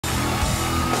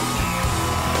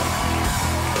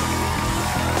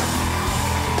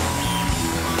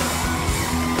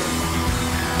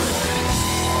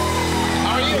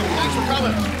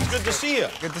see you.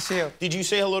 Good to see you. Did you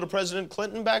say hello to President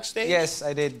Clinton backstage? Yes,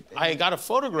 I did. I got a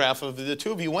photograph of the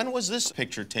two of you. When was this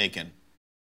picture taken?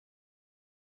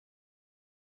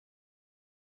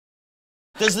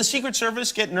 Does the Secret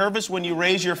Service get nervous when you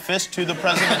raise your fist to the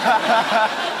president?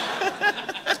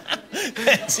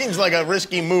 It seems like a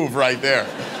risky move right there.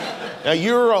 Now,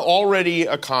 you're already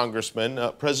a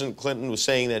congressman. President Clinton was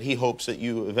saying that he hopes that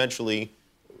you eventually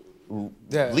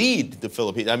lead the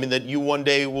Philippines. I mean, that you one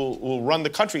day will run the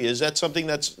country. Is that something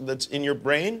that's in your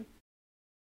brain?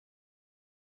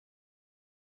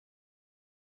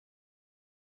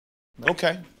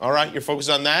 Okay. All right. You're focused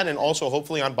on that and also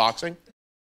hopefully on boxing.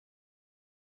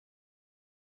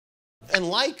 And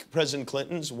like President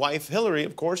Clinton's wife, Hillary,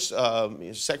 of course,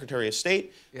 Secretary of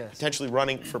State, potentially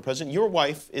running for president, your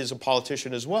wife is a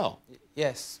politician as well.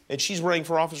 Yes. And she's running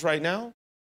for office right now?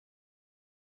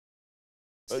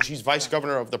 She's vice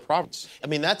governor of the province. I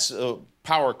mean, that's a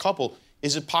power couple.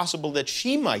 Is it possible that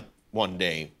she might one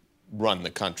day run the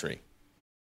country?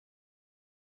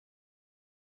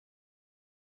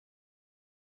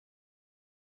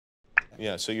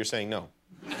 Yeah, so you're saying no?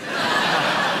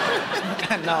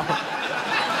 No.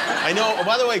 I know, oh,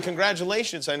 by the way,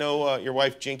 congratulations. I know your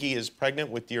wife, Jinky, is pregnant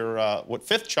with your,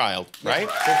 fifth child, right? Yeah,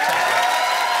 fifth child.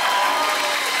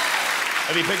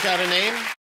 Have you picked out a name?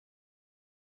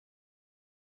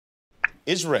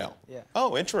 Israel. Yeah.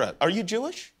 Oh, interesting. Are you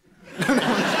Jewish?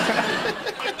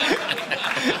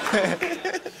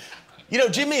 You know,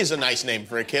 Jimmy is a nice name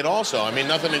for a kid also. I mean,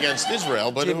 nothing against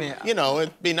Israel, but, Jimmy, you know,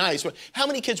 it'd be nice. How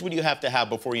many kids would you have to have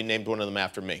before you named one of them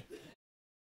after me?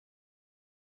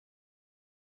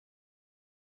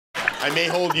 I may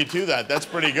hold you to that. That's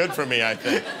pretty good for me, I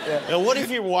think. Yeah. Now, what if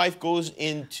your wife goes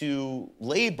into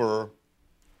labor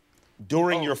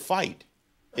during your fight?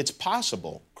 It's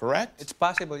possible, correct? It's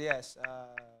possible, yes.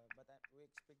 But we're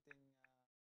expecting...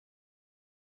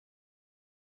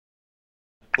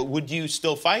 But would you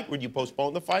still fight? Would you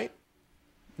postpone the fight?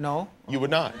 No. You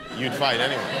would not? You'd fight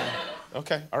anyway?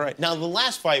 Okay, all right. Now, the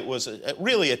last fight was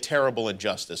really a terrible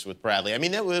injustice with Bradley. I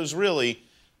mean, it was really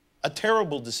a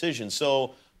terrible decision.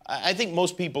 So I think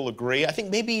most people agree. I think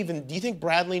maybe even, do you think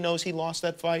Bradley knows he lost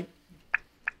that fight?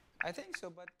 I think so,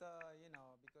 but, you know,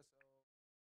 because...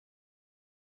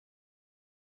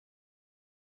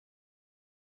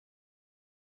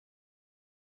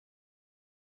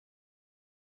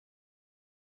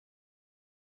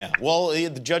 Yeah. Well,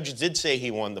 the judges did say he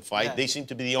won the fight. Yeah. They seem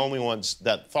to be the only ones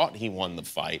that thought he won the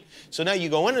fight. So now you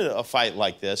go into a fight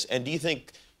like this, and do you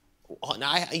think,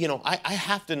 I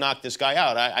have to knock this guy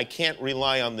out. I can't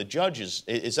rely on the judges.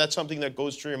 Is that something that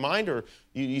goes through your mind, or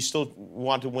you still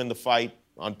want to win the fight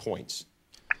on points?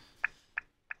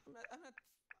 I'm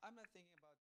not thinking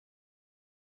about...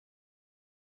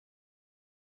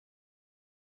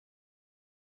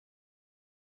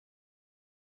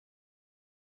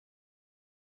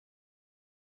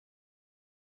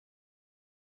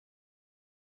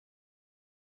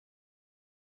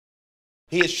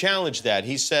 He has challenged that.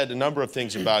 He said a number of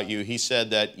things about you. He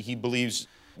said that he believes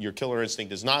your killer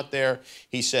instinct is not there.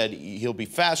 He said he'll be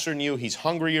faster than you. He's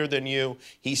hungrier than you.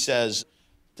 He says,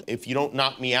 if you don't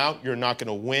knock me out, you're not going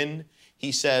to win.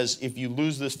 He says, if you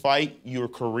lose this fight, your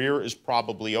career is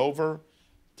probably over.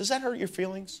 Does that hurt your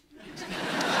feelings? I don't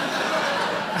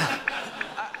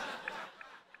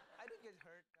get hurt.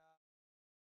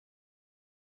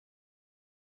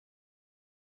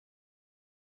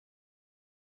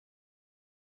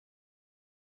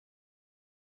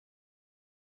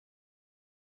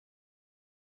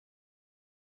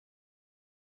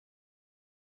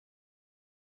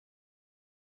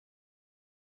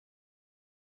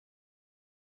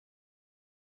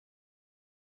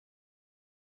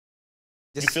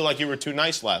 You feel like you were too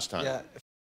nice last time? Yeah.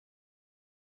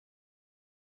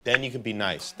 Then you can be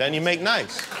nice. Then you make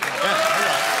nice. Yeah, all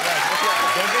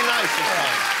right. Don't be nice this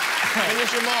time.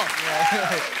 Finish him off.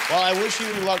 Well, I wish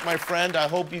you luck, my friend. I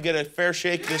hope you get a fair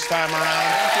shake this time around.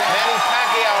 Manny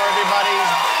Pacquiao, everybody,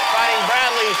 fighting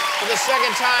Bradley for the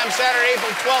second time, Saturday,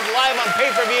 April 12th, live on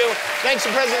pay-per-view. Thanks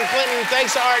to President Clinton.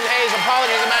 Thanks to Arden Hayes.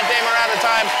 Apologies to Matt Damon. We're out of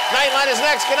time. Nightline is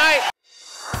next. Good night.